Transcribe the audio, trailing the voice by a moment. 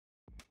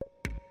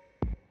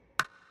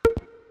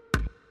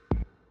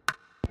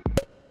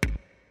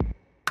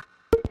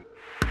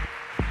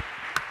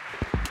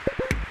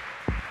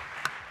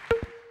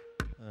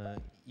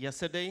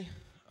Yesterday,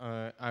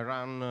 I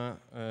ran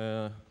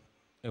a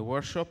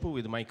workshop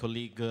with my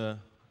colleague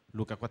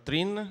Luca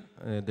Quattrin.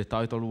 The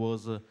title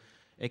was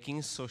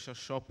Hacking Social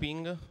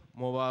Shopping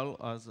Mobile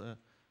as a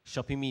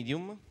Shopping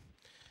Medium.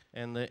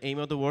 And the aim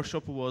of the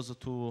workshop was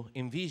to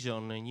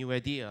envision new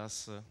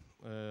ideas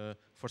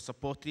for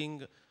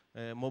supporting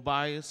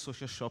mobile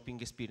social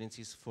shopping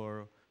experiences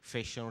for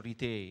fashion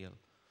retail.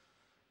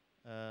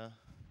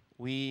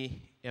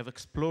 We have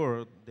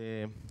explored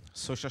the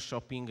social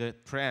shopping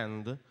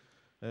trend,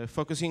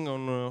 focusing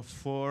on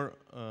four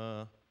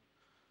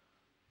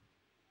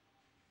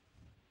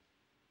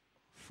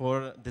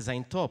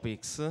design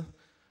topics: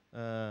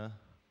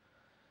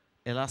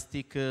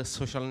 elastic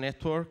social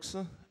networks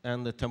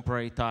and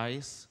temporary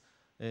ties,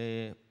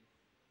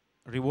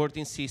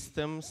 rewarding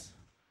systems,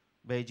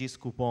 badges,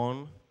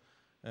 coupon,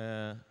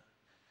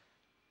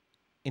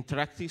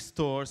 interactive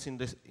stores in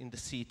the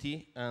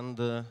city,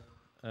 and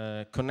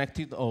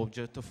connected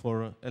object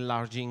for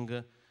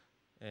enlarging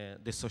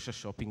the social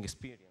shopping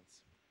experience.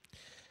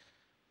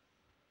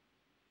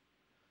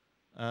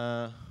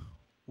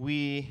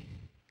 We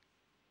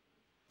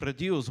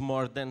produce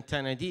more than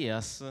 10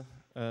 ideas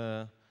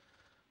that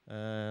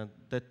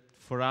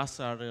for us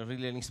are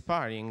really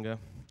inspiring.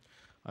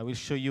 I will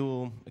show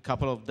you a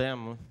couple of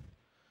them.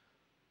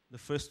 The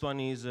first one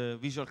is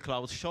visual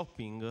cloud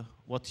shopping.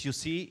 What you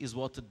see is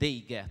what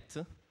they get.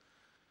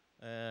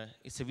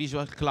 It's a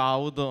visual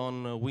cloud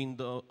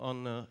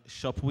on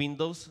shop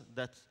windows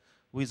that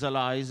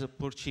visualize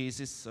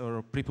purchases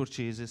or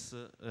pre-purchases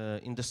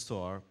in the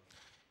store.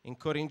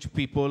 Encourage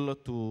people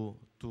to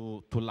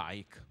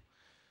like.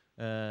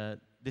 The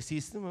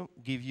system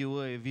gives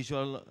you a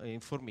visual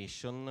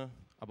information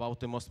about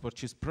the most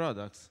purchased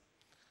products.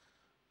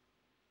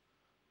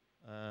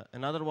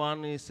 Another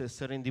one is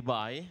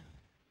Serendipity,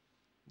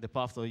 the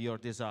path of your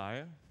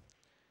desire.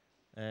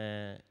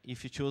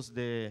 If you choose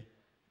the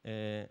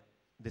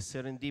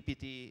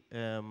serendipity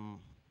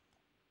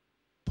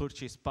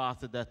purchase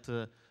path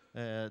that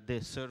the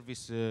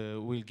service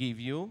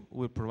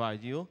will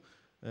provide you,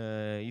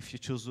 if you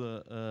choose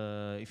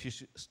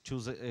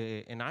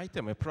an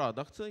item, a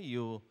product,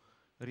 you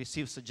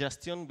receive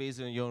suggestion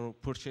based on your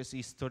purchase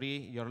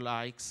history, your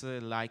likes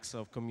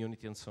of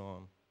community, and so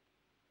on.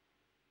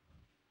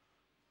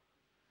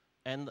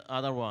 And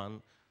other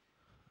one.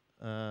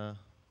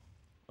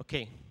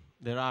 Okay,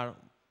 there are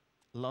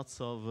lots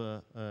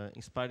of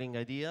inspiring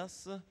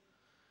ideas.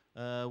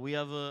 We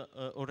have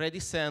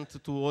already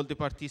sent to all the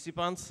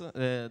participants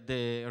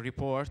the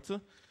report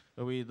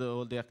with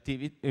all the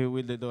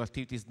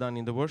activities done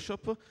in the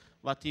workshop.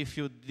 But if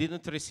you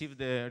didn't receive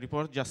the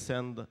report, just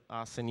send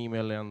us an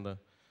email and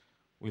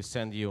we'll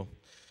send you.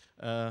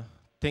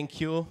 Thank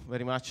you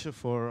very much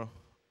for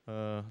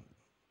to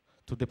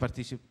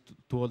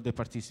all the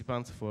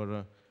participants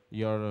for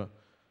your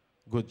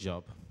good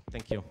job.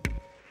 Thank you.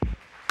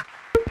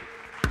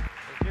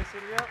 Thank you,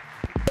 Silvio.